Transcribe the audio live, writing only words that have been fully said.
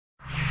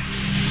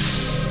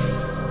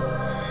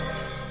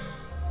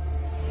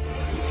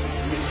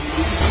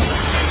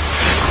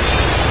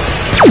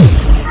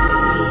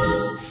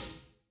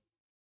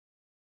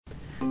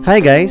Hi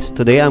guys,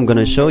 today I'm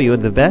gonna show you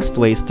the best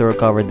ways to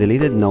recover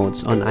deleted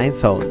notes on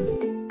iPhone.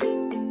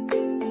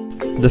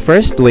 The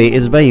first way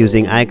is by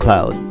using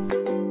iCloud.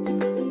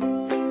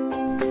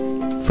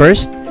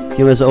 First,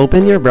 you must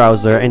open your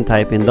browser and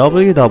type in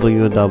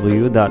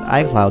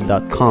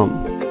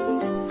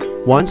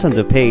www.icloud.com. Once on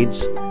the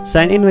page,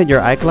 sign in with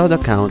your iCloud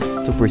account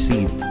to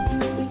proceed.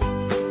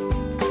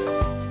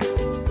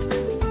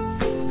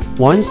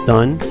 Once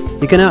done,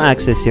 you can now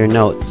access your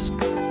notes.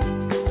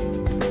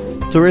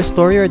 To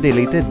restore your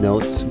deleted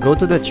notes, go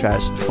to the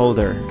trash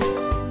folder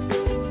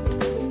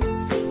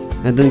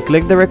and then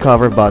click the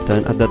recover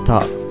button at the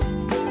top.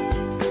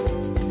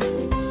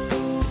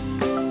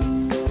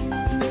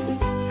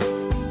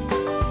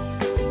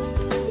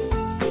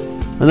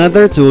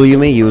 Another tool you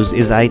may use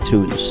is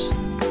iTunes.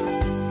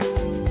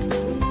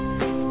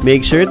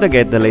 Make sure to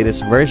get the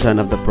latest version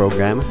of the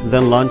program,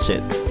 then launch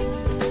it.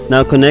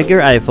 Now connect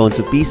your iPhone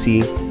to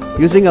PC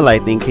using a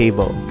lightning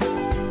cable.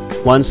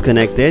 Once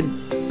connected,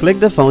 click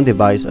the phone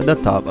device at the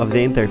top of the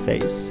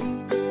interface.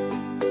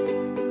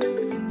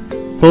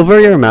 Hover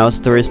your mouse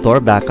to restore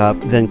backup,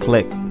 then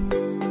click.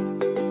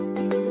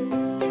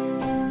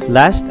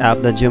 Last app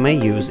that you may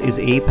use is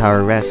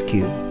Power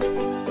Rescue.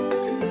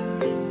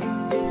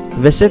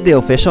 Visit the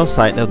official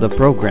site of the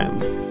program.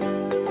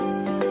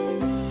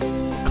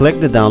 Click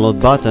the download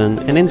button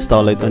and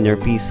install it on your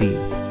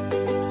PC.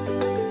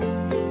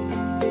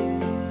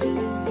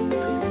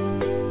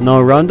 Now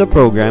run the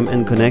program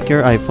and connect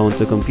your iPhone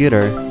to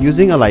computer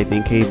using a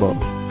lightning cable.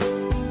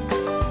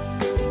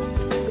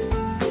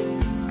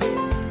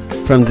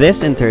 From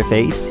this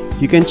interface,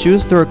 you can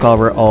choose to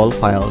recover all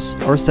files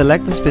or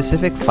select a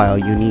specific file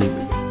you need.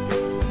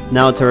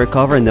 Now to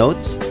recover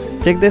notes,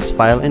 take this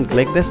file and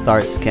click the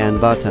Start Scan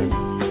button.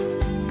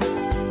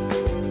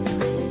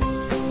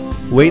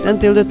 Wait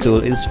until the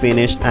tool is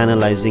finished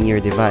analyzing your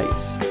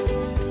device.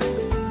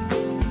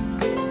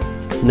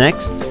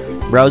 Next,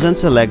 browse and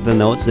select the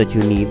notes that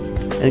you need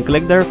and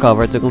click the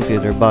Recover to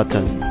Computer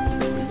button.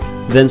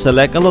 Then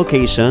select a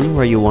location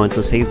where you want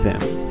to save them.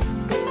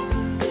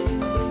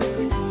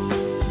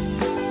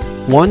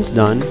 Once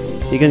done,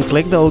 you can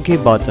click the OK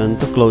button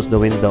to close the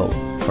window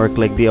or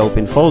click the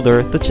Open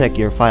folder to check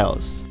your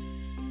files.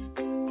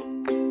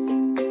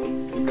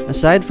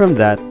 Aside from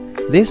that,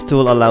 this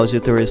tool allows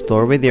you to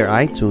restore with your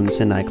iTunes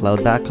and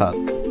iCloud backup.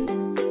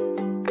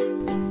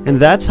 And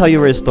that's how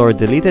you restore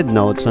deleted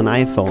notes on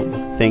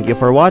iPhone. Thank you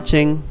for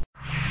watching!